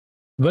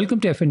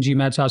Welcome to FNG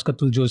Maths Ask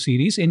Atul Jo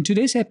series. In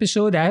today's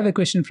episode, I have a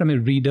question from a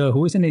reader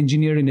who is an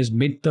engineer in his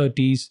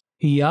mid-30s.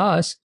 He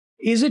asks,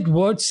 is it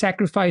worth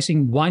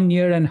sacrificing 1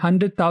 year and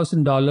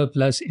 $100,000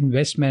 plus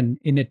investment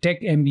in a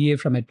tech MBA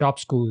from a top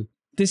school?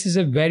 This is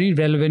a very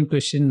relevant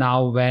question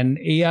now when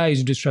AI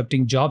is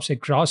disrupting jobs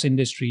across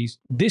industries.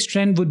 This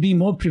trend would be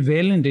more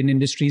prevalent in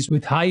industries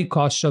with high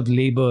costs of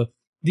labor.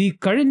 The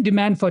current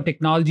demand for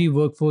technology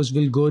workforce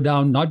will go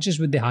down not just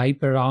with the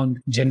hype around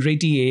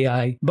generative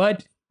AI,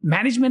 but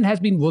management has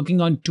been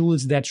working on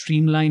tools that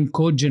streamline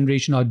code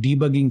generation or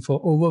debugging for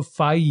over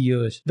 5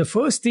 years. The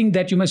first thing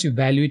that you must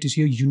evaluate is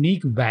your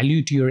unique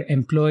value to your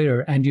employer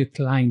and your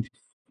client.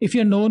 If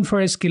you're known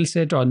for a skill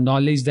set or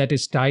knowledge that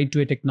is tied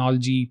to a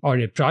technology or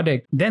a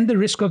product, then the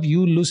risk of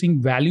you losing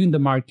value in the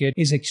market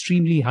is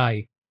extremely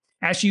high.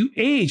 As you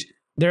age,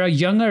 there are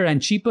younger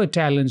and cheaper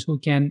talents who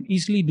can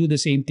easily do the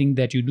same thing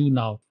that you do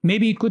now.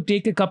 Maybe it could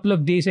take a couple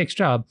of days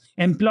extra.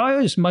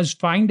 Employers must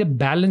find a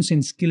balance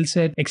in skill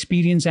set,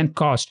 experience, and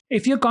cost.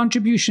 If your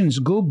contributions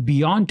go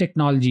beyond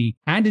technology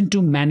and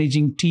into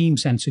managing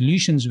teams and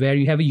solutions where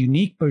you have a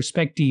unique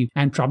perspective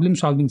and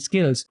problem-solving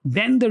skills,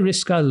 then the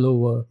risks are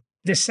lower.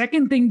 The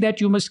second thing that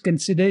you must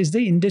consider is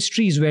the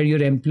industries where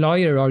your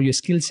employer or your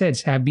skill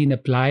sets have been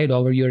applied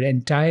over your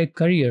entire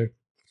career.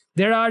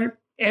 There are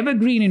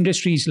evergreen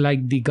industries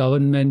like the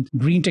government,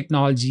 green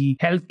technology,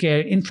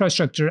 healthcare,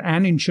 infrastructure,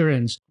 and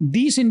insurance.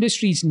 These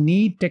industries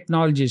need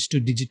technologists to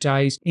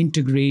digitize,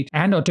 integrate,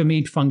 and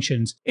automate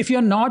functions. If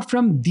you're not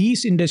from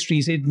these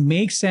industries, it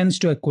makes sense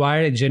to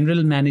acquire a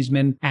general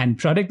management and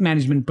product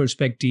management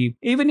perspective,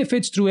 even if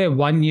it's through a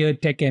 1-year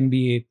tech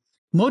MBA.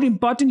 More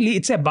importantly,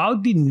 it's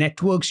about the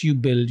networks you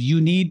build.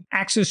 You need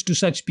access to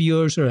such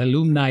peers or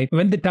alumni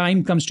when the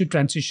time comes to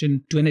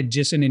transition to an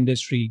adjacent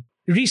industry.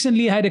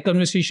 Recently, I had a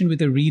conversation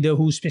with a reader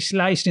who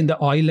specialized in the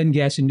oil and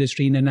gas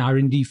industry in an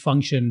R&D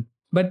function.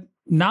 But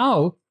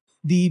now,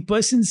 the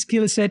person's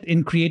skill set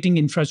in creating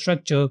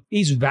infrastructure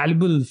is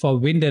valuable for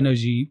wind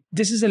energy.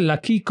 This is a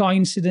lucky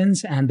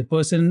coincidence, and the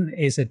person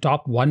is a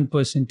top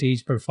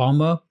 1%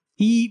 performer.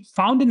 He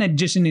found an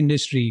adjacent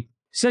industry.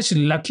 Such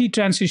lucky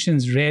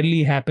transitions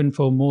rarely happen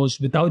for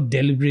most without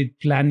deliberate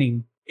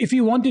planning. If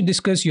you want to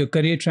discuss your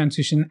career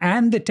transition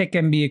and the Tech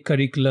MBA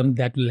curriculum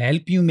that will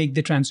help you make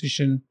the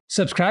transition,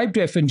 subscribe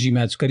to FNG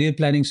Maths Career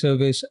Planning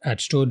Service at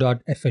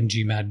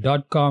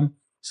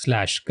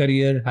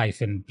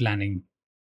store.fngmat.com/career-planning.